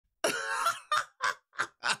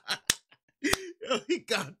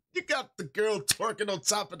girl twerking on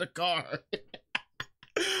top of the car.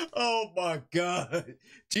 Oh my God.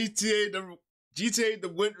 GTA the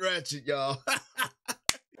Wind Ratchet, y'all.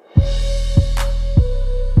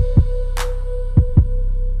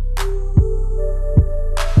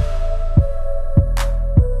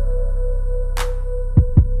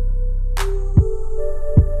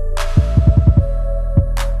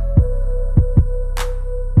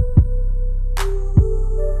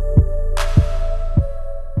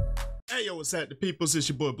 What's happening, people? It's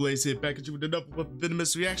your boy Blaze here, back at you with another one of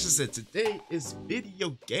Venomous reactions, and today is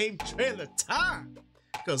video game trailer time.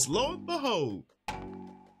 Because lo and behold,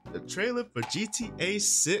 the trailer for GTA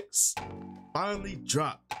 6 finally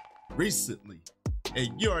dropped recently, and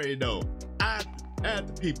you already know I had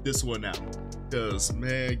to peep this one out. Because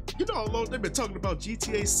man, you know how long they've been talking about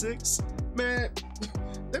GTA 6? Man,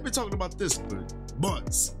 they've been talking about this for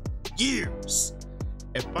months, years,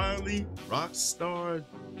 and finally Rockstar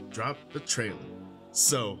dropped the trailer.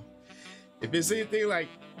 So if it's anything like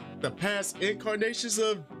the past incarnations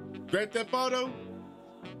of Grand Theft Auto,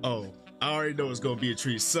 oh, I already know it's gonna be a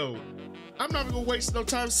treat. So I'm not gonna waste no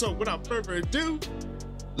time, so without further ado,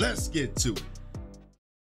 let's get to it.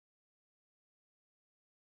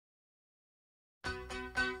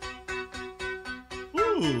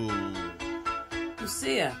 Ooh.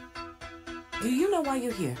 Lucia, do you know why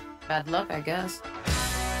you're here? Bad luck, I guess.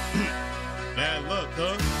 Bad luck,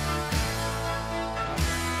 huh?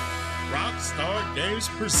 Rockstar Games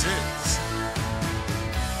presents.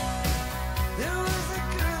 There was a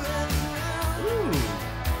girl I knew. Ooh.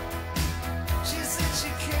 She said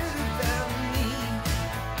she cared about me.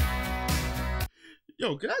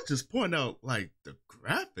 Yo, can I just point out, like, the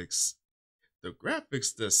graphics, the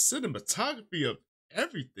cinematography of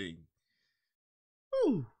everything.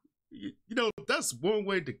 Ooh. You know, that's one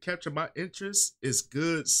way to capture my interest, is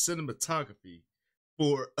good cinematography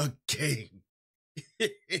for a game.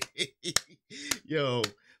 Yo,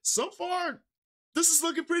 so far, this is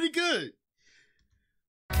looking pretty good.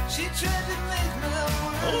 She tried to make me love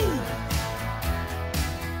her. Oh,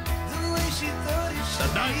 The way she thought it the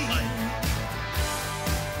should nightlife.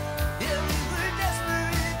 be. Yeah, we were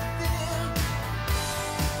desperate then.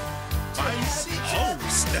 Vice. Oh,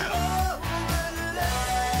 snap.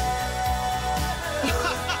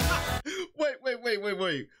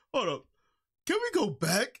 Wait. Hold up. Can we go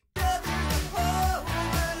back?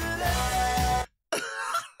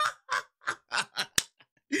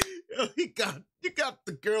 Yo, you got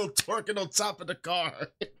the girl twerking on top of the car.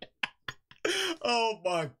 Oh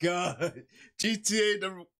my God. GTA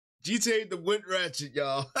the Wind Ratchet,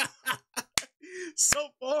 y'all. So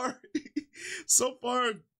far,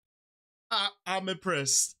 I'm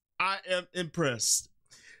impressed. I am impressed.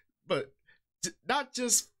 But not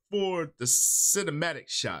just for the cinematic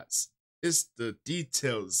shots, it's the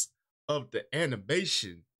details of the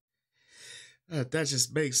animation that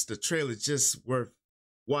just makes the trailer just worth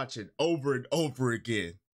watching over and over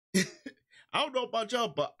again. I don't know about y'all,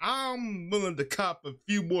 but I'm willing to cop a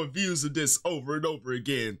few more views of this over and over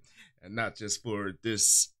again, and not just for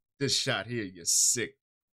this shot here, you sick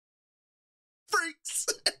freaks.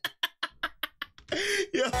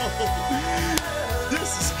 Yo,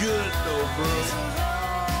 this is good though, bro.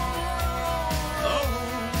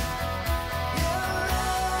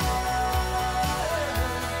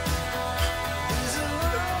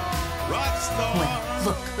 Rockstar. Wait,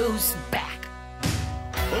 look who's back.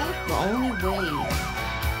 The only way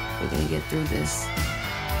we're gonna get through this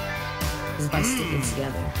is by sticking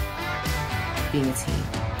together, being a team.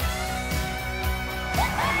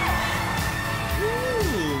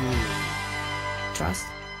 Ooh. Trust?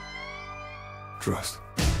 Trust.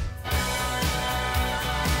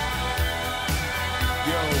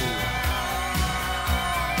 Yo.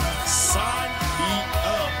 Sign me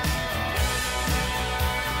up.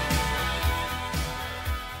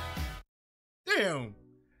 Damn.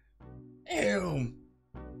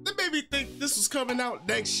 That made me think this was coming out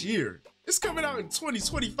next year. It's coming out in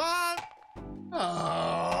 2025?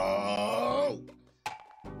 Oh.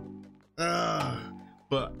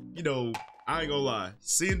 But, you know, I ain't gonna lie.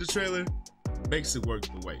 Seeing the trailer makes it worth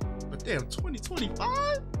the wait. But damn,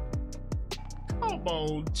 2025? Come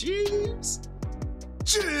on, Jeeves.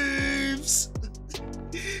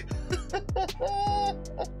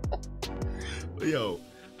 Yo,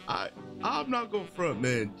 I'm not gonna front,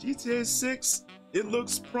 man. GTA 6, it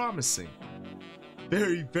looks promising.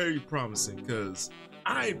 Very, very promising, because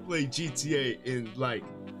I ain't played GTA in like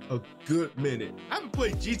a good minute. I haven't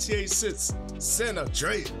played GTA since San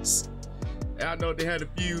Andreas. And I know they had a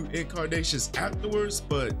few incarnations afterwards,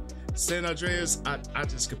 but San Andreas, I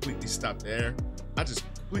just completely stopped there. I just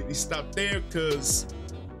completely stopped there because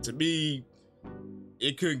to me,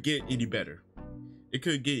 it couldn't get any better. It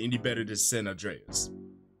couldn't get any better than San Andreas,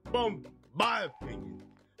 from my opinion.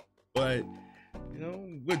 But you know,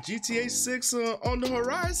 with GTA 6 on the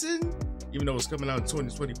horizon, even though it's coming out in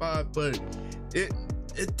 2025, but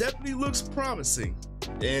it definitely looks promising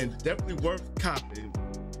and definitely worth copping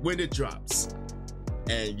when it drops.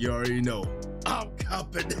 And you already know I'm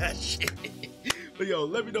copping that shit. But yo,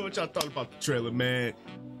 let me know what y'all thought about the trailer, man.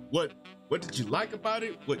 What did you like about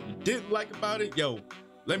it? What you didn't like about it? Yo,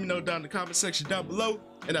 let me know down in the comment section down below.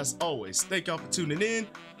 And as always, thank y'all for tuning in.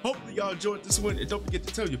 Hopefully y'all enjoyed this one. And don't forget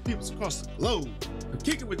to tell your peoples across the globe to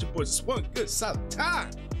kick it with your boys. It's one good solid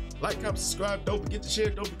time. Like, comment, subscribe. Don't forget to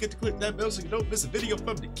share. Don't forget to click that bell so you don't miss a video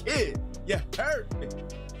from the kid. You heard me.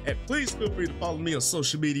 And please feel free to follow me on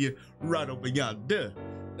social media right over yonder.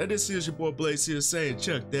 And this is your boy Blaze here saying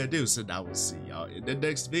Chuck that deuce. And I will see y'all in the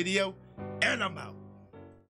next video. And I'm out.